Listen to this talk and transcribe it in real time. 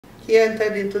He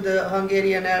entered into the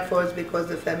Hungarian Air Force because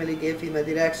the family gave him a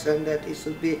direction that he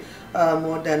should be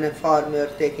more than a farmer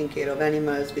taking care of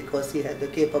animals, because he had the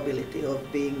capability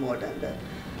of being more than that.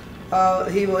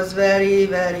 He was very,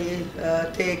 very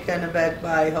taken aback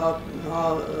by how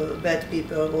bad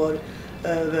people were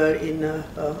in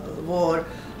war.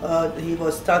 He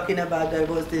was talking about there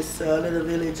was this little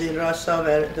village in Russia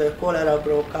where the cholera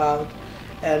broke out,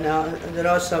 and the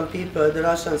Russian people, the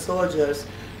Russian soldiers,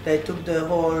 they took the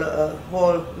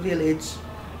whole village.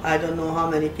 I don't know how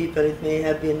many people, it may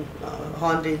have been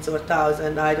hundreds or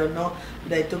thousands, I don't know.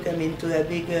 They took them into a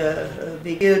big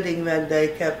building where they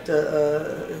kept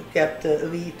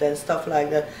wheat and stuff like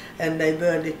that, and they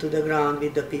burned it to the ground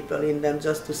with the people in them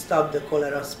just to stop the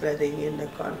cholera spreading in the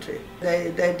country.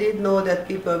 They did know that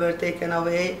people were taken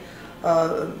away.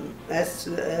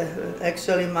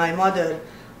 Actually, my mother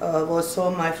was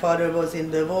home, my father was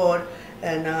in the war,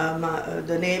 and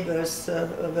the neighbors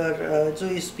were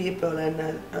Jewish people,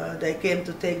 and they came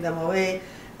to take them away,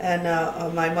 and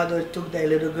my mother took their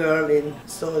little girl in,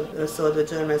 so the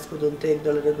Germans couldn't take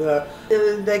the little girl.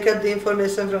 They kept the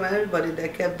information from everybody. They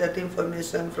kept that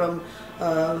information from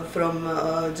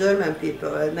German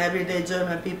people, and everyday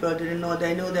German people didn't know.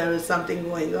 They knew there was something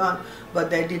going on, but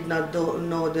they did not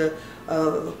know the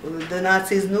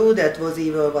Nazis knew that was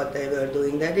evil what they were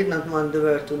doing. They did not want the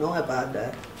world to know about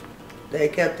that. They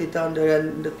kept it under,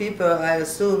 and the people, I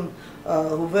assume,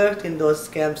 who worked in those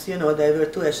camps, you know, they were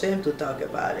too ashamed to talk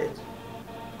about it.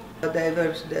 But they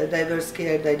were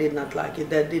scared. They did not like it.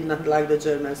 They did not like the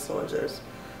German soldiers.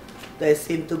 They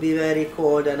seemed to be very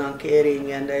cold and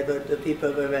uncaring, and the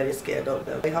people were very scared of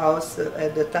them. My house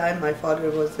at the time, my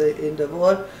father was in the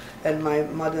war, and my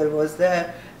mother was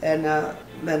there. And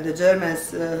when the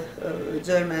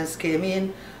Germans came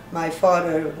in, my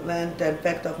father went and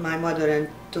packed up my mother and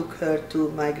took her to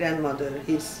my grandmother,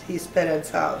 his parents'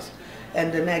 house.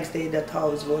 And the next day that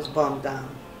house was bombed down.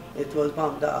 It was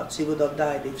bombed out. She would have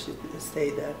died if she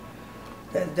stayed there.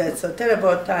 That's a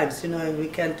terrible times, you know, and we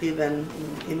can't even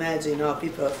imagine how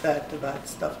people felt about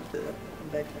stuff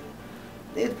back then.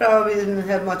 It probably didn't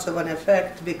have much of an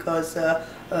effect, because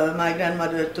my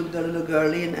grandmother took the little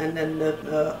girl in, and then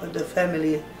the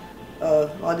family,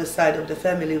 other side of the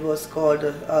family was called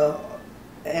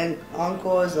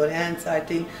uncles or aunts, I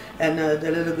think, and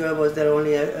the little girl was there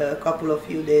only a couple of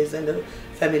few days, and the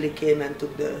family came and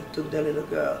took the little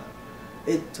girl.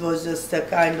 It was just a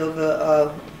kind of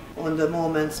on the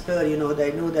moment spur, you know.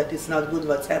 They knew that it's not good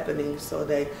what's happening, so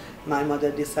my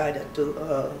mother decided to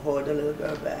hold the little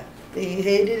girl back. He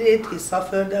hated it. He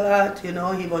suffered a lot, you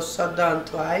know. He was shot down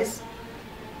twice.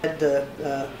 Had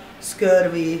the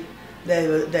scurvy. They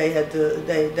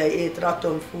ate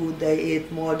rotten food. They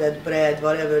ate molded bread,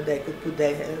 whatever they could put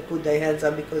their hands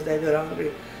on, because they were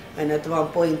hungry. And at one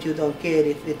point, you don't care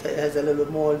if it has a little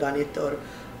mold on it or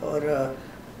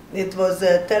it was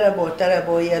terrible,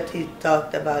 terrible. Yet he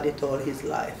talked about it all his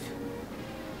life.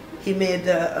 He made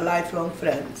lifelong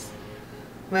friends.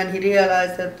 When he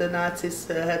realized that the Nazis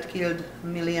had killed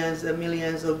millions and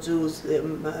millions of Jews,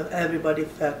 everybody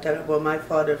felt terrible. My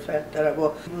father felt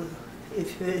terrible.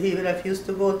 If he refused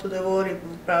to go to the war, he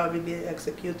would probably be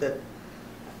executed.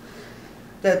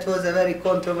 That was a very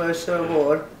controversial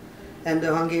war, and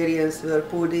the Hungarians were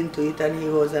pulled into it, and he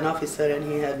was an officer and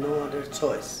he had no other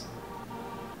choice.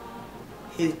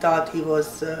 He thought he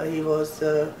was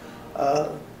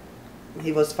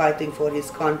fighting for his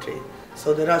country,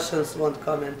 so the Russians won't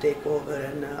come and take over,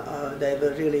 and they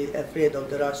were really afraid of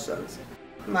the Russians.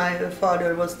 My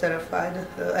father was terrified.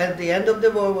 At the end of the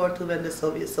World War II, when the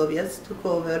Soviets took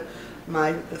over,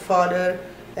 my father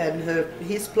and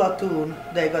his platoon,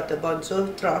 they got a bunch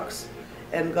of trucks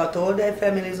and got all their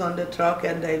families on the truck,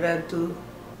 and they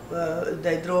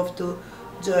drove to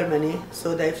Germany,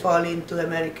 so they fall into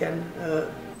American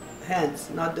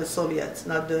hands, not the Soviets,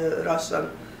 not the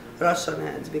Russian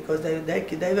hands, because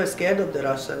they were scared of the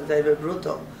Russians. They were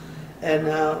brutal, and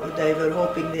they were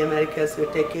hoping the Americans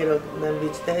would take care of them,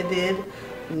 which they did.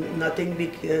 Nothing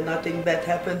bad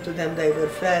happened to them. They were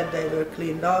fed, they were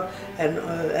cleaned up, and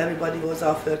everybody was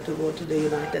offered to go to the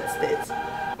United States.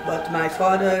 But my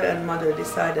father and mother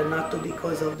decided not to,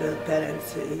 because of the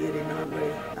parents here in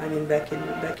Hungary. I mean, back in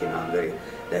Hungary,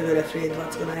 they were afraid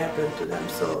what's going to happen to them,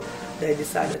 so they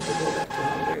decided to go back to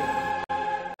Hungary.